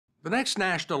The next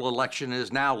national election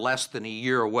is now less than a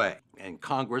year away, and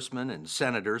congressmen and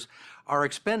senators are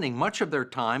expending much of their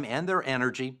time and their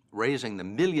energy raising the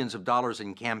millions of dollars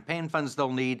in campaign funds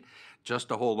they'll need just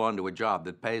to hold on to a job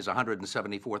that pays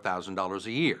 $174,000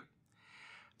 a year.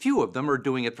 Few of them are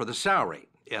doing it for the salary,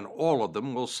 and all of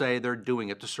them will say they're doing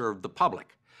it to serve the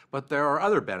public. But there are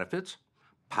other benefits: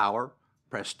 power,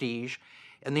 prestige,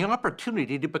 and the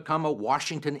opportunity to become a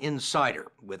Washington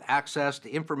insider with access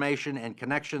to information and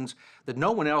connections that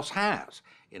no one else has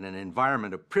in an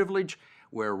environment of privilege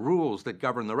where rules that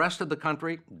govern the rest of the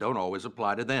country don't always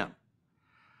apply to them.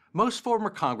 Most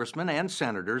former congressmen and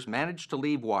senators manage to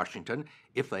leave Washington,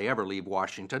 if they ever leave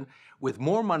Washington, with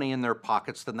more money in their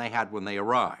pockets than they had when they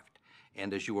arrived.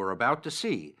 And as you are about to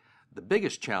see, the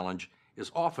biggest challenge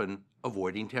is often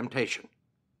avoiding temptation.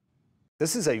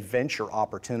 This is a venture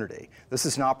opportunity. This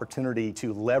is an opportunity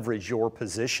to leverage your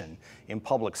position in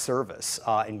public service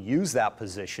and use that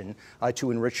position to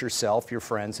enrich yourself, your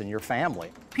friends, and your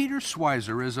family. Peter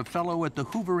Schweizer is a fellow at the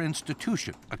Hoover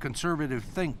Institution, a conservative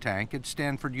think tank at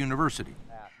Stanford University.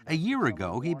 A year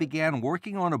ago, he began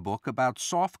working on a book about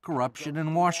soft corruption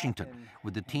in Washington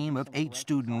with a team of 8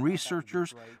 student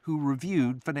researchers who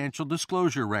reviewed financial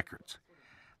disclosure records.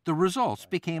 The results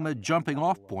became a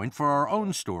jumping-off point for our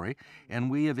own story, and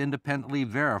we have independently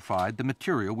verified the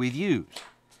material we've used.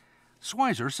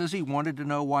 Schweizer says he wanted to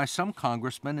know why some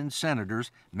congressmen and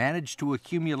senators managed to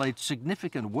accumulate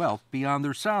significant wealth beyond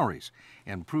their salaries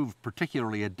and proved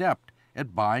particularly adept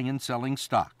at buying and selling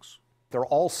stocks. There are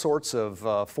all sorts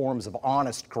of forms of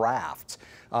honest grafts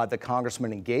that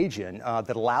congressmen engage in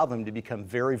that allow them to become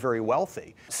very, very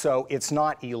wealthy. So it's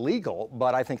not illegal,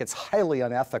 but I think it's highly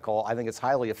unethical. I think it's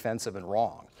highly offensive and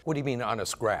wrong. What do you mean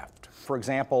honest graft? For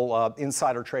example,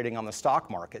 insider trading on the stock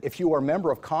market. If you are a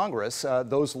member of Congress,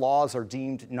 those laws are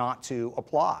deemed not to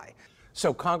apply.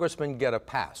 So congressmen get a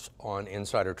pass on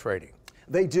insider trading?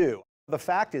 They do. The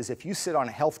fact is, if you sit on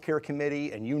a health care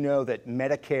committee and you know that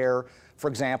Medicare, for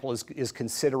example, is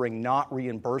considering not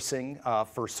reimbursing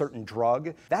for a certain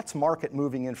drug, that's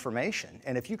market-moving information.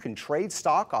 And if you can trade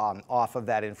stock off of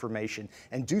that information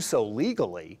and do so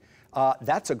legally,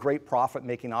 that's a great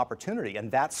profit-making opportunity,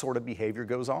 and that sort of behavior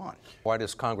goes on. Why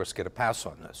does Congress get a pass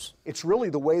on this? It's really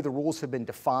the way the rules have been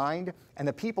defined, and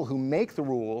the people who make the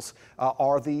rules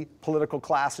are the political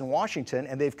class in Washington,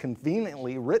 and they've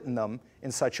conveniently written them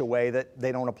in such a way that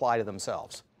they don't apply to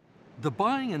themselves. The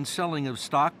buying and selling of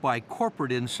stock by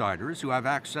corporate insiders who have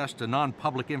access to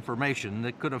non-public information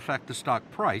that could affect the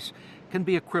stock price can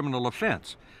be a criminal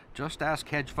offense. Just ask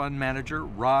hedge fund manager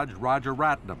Roger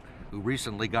Ratnam, who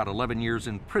recently got 11 years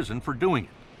in prison for doing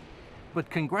it. But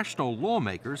congressional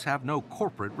lawmakers have no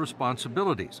corporate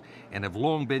responsibilities and have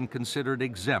long been considered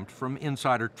exempt from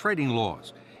insider trading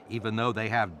laws, even though they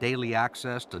have daily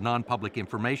access to non-public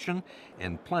information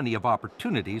and plenty of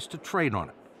opportunities to trade on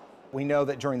it. We know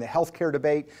that during the healthcare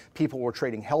debate, people were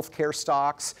trading healthcare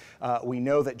stocks. We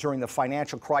know that during the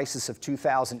financial crisis of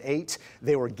 2008,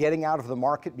 they were getting out of the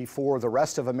market before the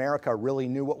rest of America really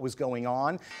knew what was going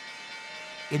on.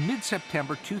 In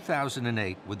mid-September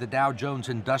 2008, with the Dow Jones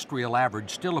Industrial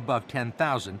Average still above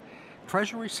 10,000,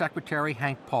 Treasury Secretary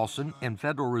Hank Paulson and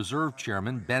Federal Reserve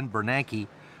Chairman Ben Bernanke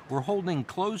were holding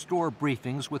closed-door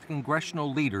briefings with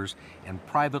congressional leaders and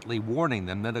privately warning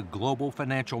them that a global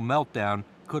financial meltdown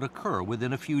could occur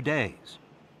within a few days.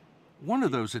 One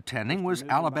of those attending was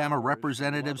Alabama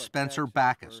Representative Spencer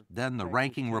Backus, then the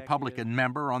ranking Republican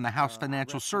member on the House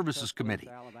Financial Services Committee,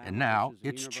 and now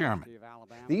its chairman.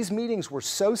 These meetings were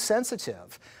so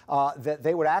sensitive that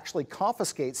they would actually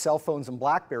confiscate cell phones and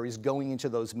BlackBerries going into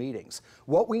those meetings.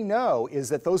 What we know is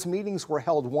that those meetings were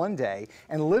held one day,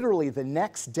 and literally the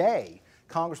next day,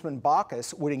 Congressman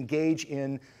Backus would engage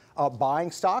in buying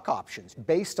stock options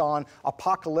based on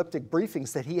apocalyptic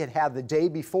briefings that he had had the day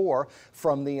before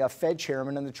from the Fed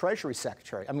chairman and the Treasury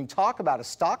Secretary. I mean, talk about a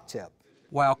stock tip.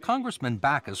 While Congressman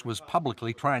Backus was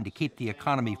publicly trying to keep the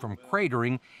economy from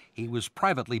cratering, he was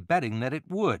privately betting that it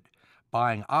would,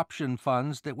 buying option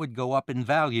funds that would go up in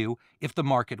value if the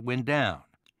market went down.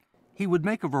 He would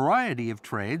make a variety of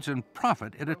trades and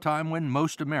profit at a time when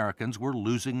most Americans were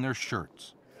losing their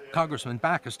shirts. Congressman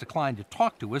Backus declined to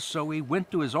talk to us, so we went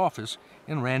to his office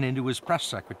and ran into his press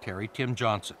secretary, Tim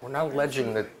Johnson. We're not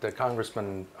alleging that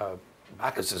Congressman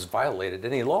Backus has violated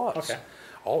any laws. Okay.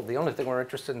 The only thing we're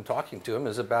interested in talking to him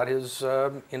is about his,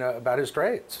 about his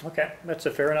trades. Okay, that's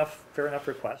a fair enough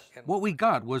request. What we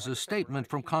got was a statement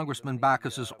from Congressman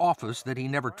Backus's office that he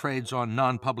never trades on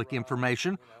non-public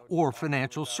information or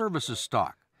financial services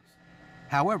stock.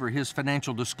 However, his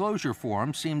financial disclosure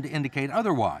form seemed to indicate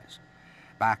otherwise.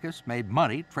 Backus made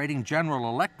money trading General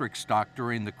Electric stock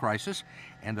during the crisis,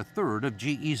 and a third of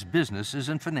GE's business is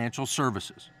in financial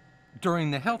services.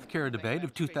 During the health care debate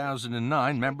of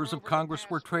 2009, members of Congress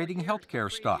were trading health care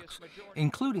stocks,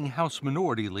 including House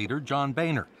Minority Leader John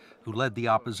Boehner, who led the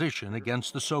opposition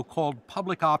against the so-called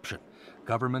public option,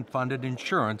 government-funded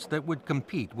insurance that would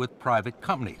compete with private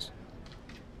companies.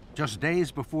 Just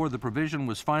days before the provision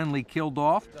was finally killed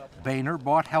off, Boehner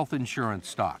bought health insurance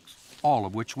stocks, all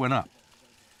of which went up.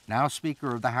 Now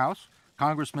Speaker of the House,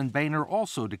 Congressman Boehner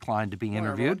also declined to be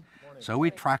interviewed, so we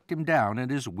tracked him down at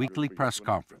his weekly press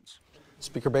conference.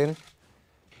 Speaker Boehner,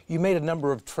 you made a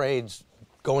number of trades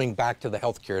going back to the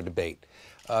health care debate.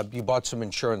 You bought some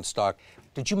insurance stock.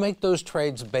 Did you make those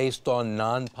trades based on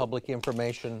non-public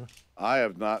information? I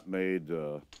have not made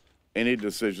any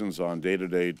decisions on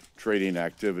day-to-day trading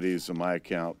activities in my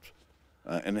account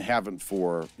and haven't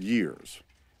for years.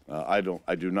 I do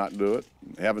not do it,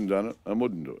 haven't done it, and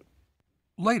wouldn't do it.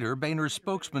 Later, Boehner's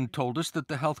spokesman told us that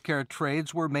the healthcare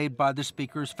trades were made by the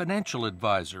Speaker's financial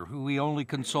advisor, who he only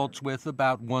consults with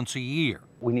about once a year.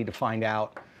 We need to find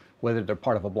out whether they're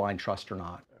part of a blind trust or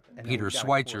not. Peter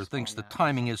Schweitzer thinks the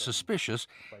timing is suspicious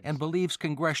and believes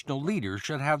congressional leaders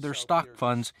should have their stock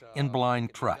funds in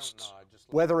blind trusts.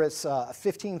 Whether it's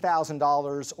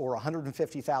 $15,000 or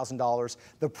 $150,000,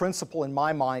 the principle in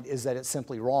my mind is that it's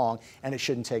simply wrong and it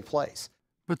shouldn't take place.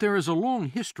 But there is a long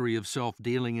history of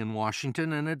self-dealing in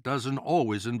Washington, and it doesn't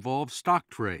always involve stock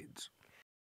trades.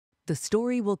 The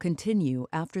story will continue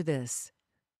after this.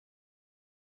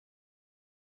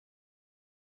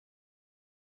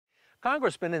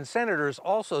 Congressmen and senators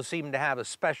also seem to have a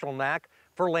special knack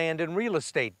for land and real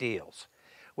estate deals.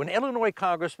 When Illinois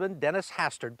Congressman Dennis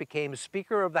Hastert became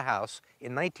Speaker of the House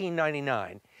in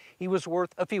 1999, he was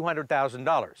worth a few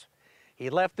 $100,000. He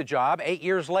left the job 8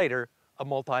 years later, a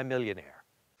multimillionaire.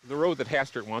 The road that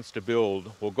Hastert wants to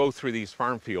build will go through these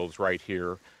farm fields right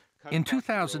here. In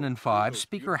 2005,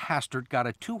 Speaker Hastert got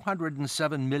a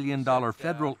 $207 million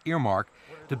federal earmark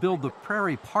to build the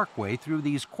Prairie Parkway through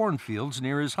these cornfields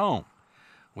near his home.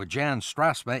 What Jan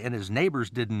Strasma and his neighbors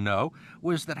didn't know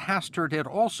was that Hastert had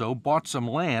also bought some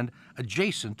land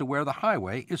adjacent to where the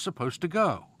highway is supposed to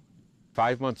go.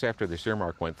 5 months after this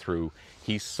earmark went through,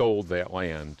 he sold that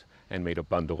land and made a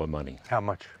bundle of money. How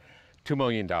much? $2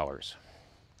 million.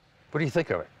 What do you think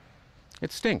of it?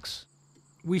 It stinks.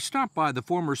 We stopped by the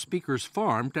former Speaker's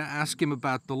farm to ask him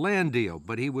about the land deal,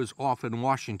 but he was off in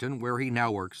Washington, where he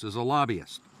now works as a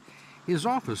lobbyist. His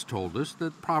office told us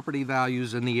that property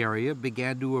values in the area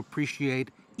began to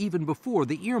appreciate even before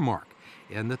the earmark,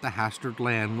 and that the Hastert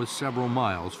land was several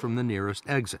miles from the nearest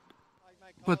exit.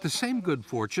 But the same good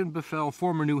fortune befell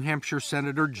former New Hampshire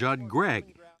Senator Judd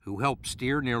Gregg, who helped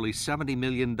steer nearly $70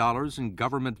 million in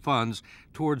government funds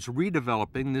towards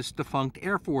redeveloping this defunct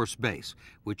Air Force base,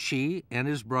 which he and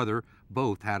his brother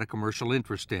both had a commercial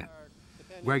interest in.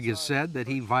 Gregg has said that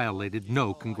he violated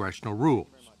no congressional rules.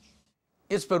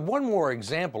 It's but one more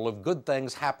example of good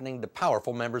things happening to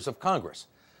powerful members of Congress.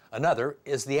 Another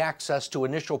is the access to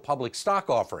initial public stock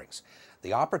offerings,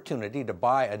 the opportunity to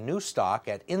buy a new stock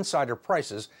at insider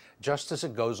prices just as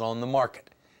it goes on the market.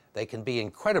 They can be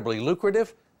incredibly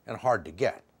lucrative and hard to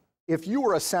get. If you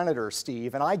were a senator,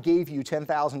 Steve, and I gave you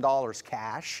 $10,000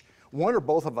 cash, one or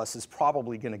both of us is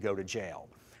probably going to go to jail.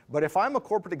 But if I'm a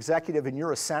corporate executive and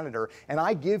you're a senator, and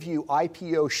I give you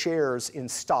IPO shares in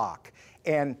stock,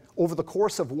 and over the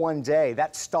course of one day,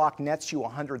 that stock nets you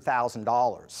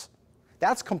 $100,000,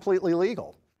 that's completely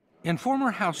legal. And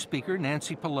former House Speaker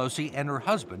Nancy Pelosi and her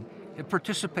husband have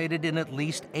participated in at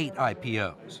least 8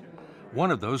 IPOs.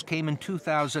 One of those came in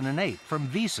 2008 from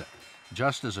Visa,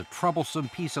 just as a troublesome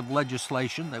piece of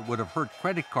legislation that would have hurt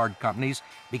credit card companies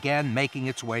began making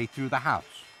its way through the House.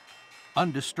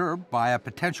 Undisturbed by a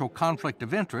potential conflict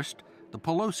of interest, the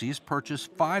Pelosi's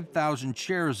purchased 5,000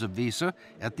 shares of Visa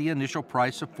at the initial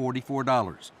price of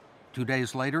 $44. 2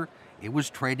 days later, it was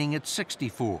trading at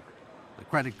 $64. The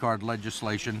credit card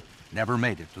legislation never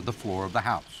made it to the floor of the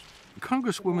House.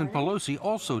 Congresswoman Pelosi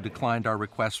also declined our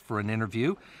request for an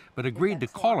interview, but agreed to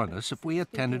call on us if we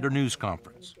attended a news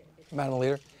conference. Madam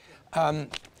Leader,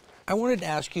 I wanted to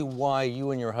ask you why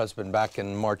you and your husband, back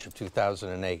in March of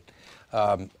 2008,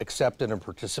 accepted and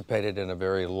participated in a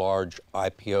very large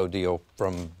IPO deal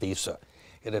from Visa.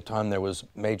 At a time there was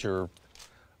major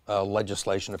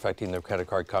legislation affecting the credit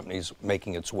card companies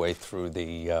making its way through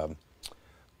the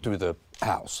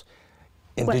House.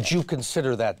 And did you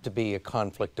consider that to be a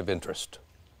conflict of interest?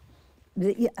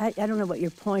 I don't know what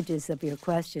your point is of your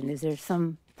question. Is there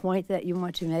some point that you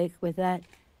want to make with that?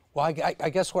 Well, I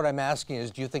guess what I'm asking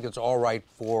is, do you think it's all right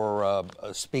for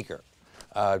a speaker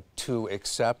to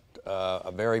accept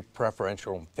a very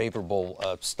preferential, favorable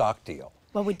stock deal.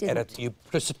 Well, we didn't. And you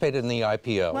participated in the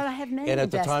IPO. Well, I have many And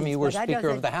at the time you were investments, but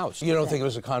Speaker of the House. You don't think it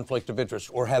was a conflict of interest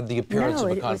or had the appearance No,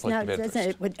 of a it was conflict not. of It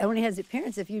interest? doesn't. It only has the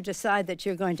appearance if you decide that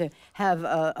you're going to have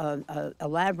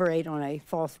elaborate on a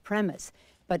false premise.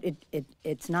 But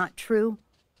it's not true,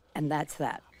 and that's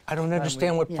that. I don't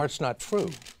understand what part's not true.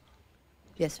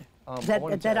 Yes, sir.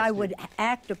 wanted to that I ask would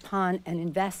act upon an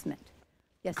investment.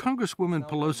 Yes, sir. Congresswoman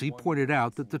Pelosi pointed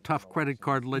out that the tough credit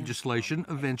card legislation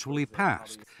eventually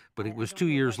passed, but it was 2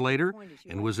 years later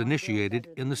and was initiated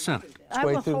in the Senate. I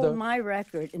way will through hold the- my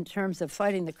record in terms of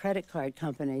fighting the credit card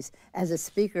companies as a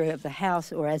Speaker of the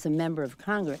House or as a member of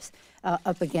Congress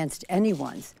up against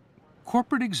anyone's.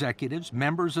 Corporate executives,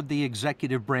 members of the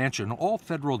executive branch, and all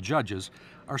federal judges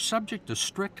are subject to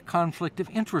strict conflict of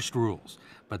interest rules,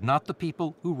 but not the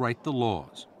people who write the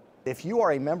laws. If you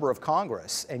are a member of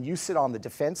Congress and you sit on the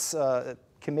Defense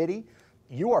Committee,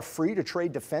 you are free to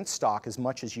trade defense stock as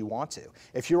much as you want to.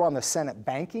 If you're on the Senate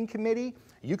Banking Committee,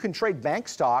 you can trade bank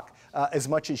stock as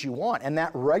much as you want, and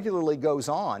that regularly goes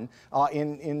on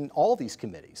in all these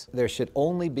committees. There should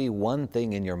only be one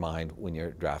thing in your mind when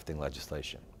you're drafting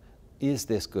legislation. Is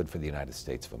this good for the United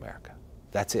States of America?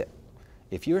 That's it.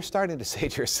 If you're starting to say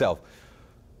to yourself,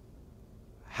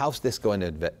 how's this going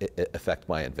to affect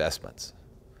my investments?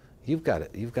 You've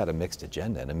got a mixed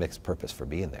agenda and a mixed purpose for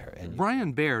being there. And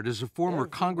Brian Baird is a former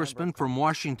congressman from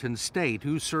Washington State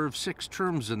who served 6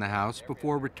 terms in the House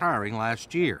before retiring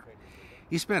last year.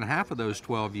 He spent half of those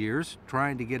 12 years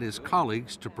trying to get his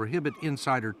colleagues to prohibit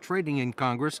insider trading in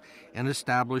Congress and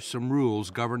establish some rules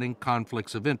governing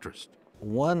conflicts of interest.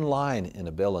 one line in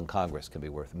a bill in Congress can be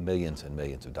worth millions and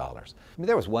millions of dollars. I mean,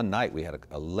 there was one night we had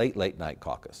a late night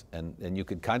caucus, and you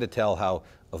could kind of tell how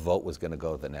a vote was going to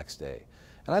go the next day.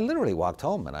 And I literally walked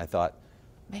home and I thought,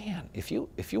 man, if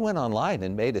you went online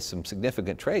and made some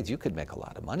significant trades, you could make a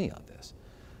lot of money on this.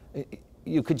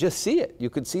 You could just see it. You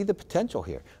could see the potential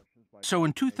here. So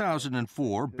in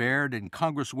 2004, Baird and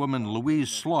Congresswoman Louise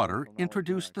Slaughter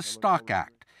introduced the Stock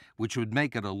Act, which would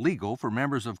make it illegal for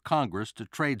members of Congress to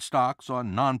trade stocks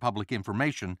on non-public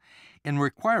information and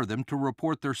require them to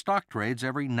report their stock trades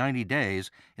every 90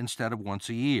 days instead of once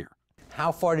a year.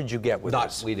 How far did you get with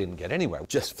this? We didn't get anywhere.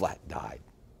 Just flat died.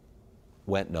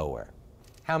 Went nowhere.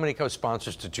 How many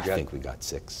co-sponsors did you get? I think we got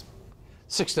 6.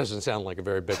 6 doesn't sound like a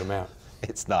very big amount.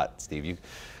 It's not, Steve.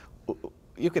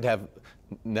 You could have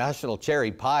National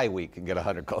Cherry Pie Week and get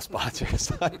 100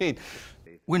 co-sponsors. I mean,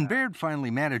 when Baird finally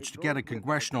managed to get a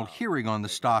congressional hearing on the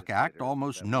Stock Act,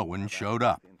 almost no one showed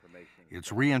up.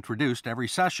 It's reintroduced every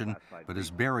session, but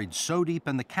is buried so deep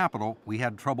in the Capitol, we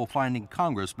had trouble finding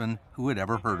congressmen who had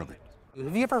ever heard of it.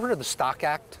 Have you ever heard of the Stock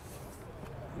Act?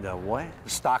 the what? The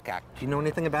Stock Act. Do you know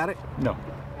anything about it? No.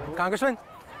 Congressman?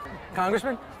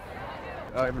 Congressman?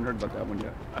 I haven't heard about that one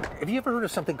yet. Have you ever heard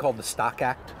of something called the Stock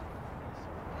Act?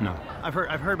 No. I've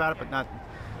heard about it, but not.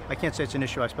 I can't say it's an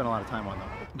issue I spent a lot of time on,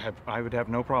 though. I would have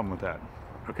no problem with that.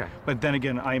 Okay. But then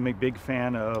again, I'm a big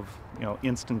fan of,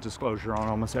 instant disclosure on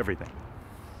almost everything.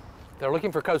 They're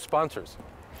looking for co-sponsors.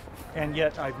 And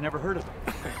yet, I've never heard of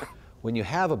it. When you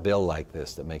have a bill like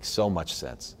this that makes so much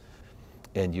sense,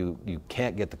 and you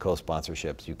can't get the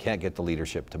co-sponsorships, you can't get the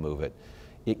leadership to move it,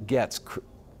 it gets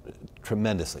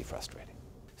tremendously frustrating.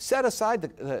 Set aside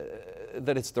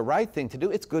that it's the right thing to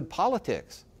do, it's good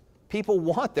politics. People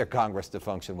want their Congress to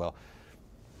function well.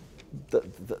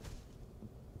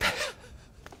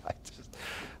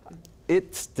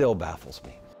 It still baffles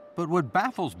me. But what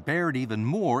baffles Baird even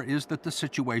more is that the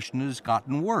situation has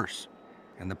gotten worse.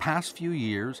 In the past few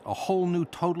years, a whole new,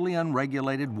 totally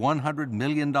unregulated $100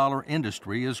 million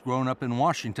industry has grown up in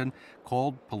Washington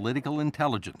called political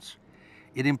intelligence.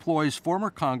 It employs former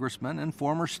congressmen and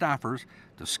former staffers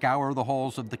to scour the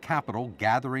halls of the Capitol,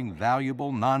 gathering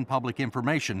valuable non-public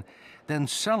information, then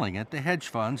selling it to hedge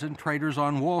funds and traders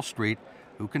on Wall Street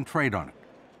who can trade on it.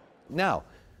 Now,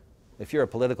 if you're a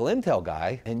political intel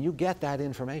guy and you get that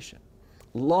information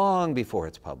long before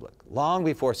it's public, long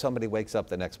before somebody wakes up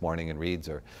the next morning and reads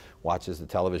or watches the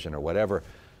television or whatever,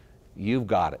 you've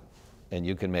got it, and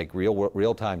you can make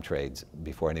real-time trades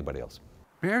before anybody else.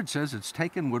 Baird says it's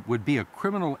taken what would be a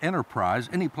criminal enterprise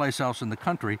anyplace else in the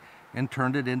country and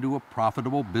turned it into a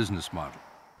profitable business model.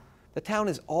 The town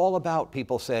is all about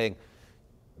people saying,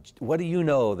 what do you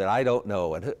know that I don't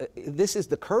know? And this is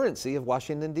the currency of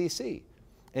Washington, D.C.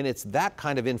 And it's that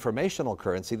kind of informational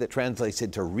currency that translates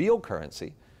into real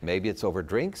currency. Maybe it's over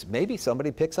drinks. Maybe somebody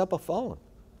picks up a phone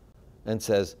and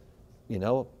says,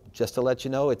 just to let you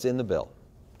know, it's in the bill.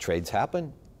 Trades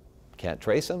happen. Can't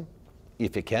trace them.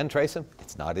 If you can trace them,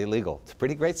 it's not illegal. It's a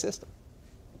pretty great system.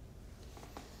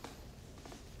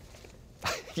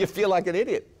 you feel like an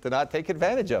idiot to not take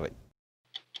advantage of it.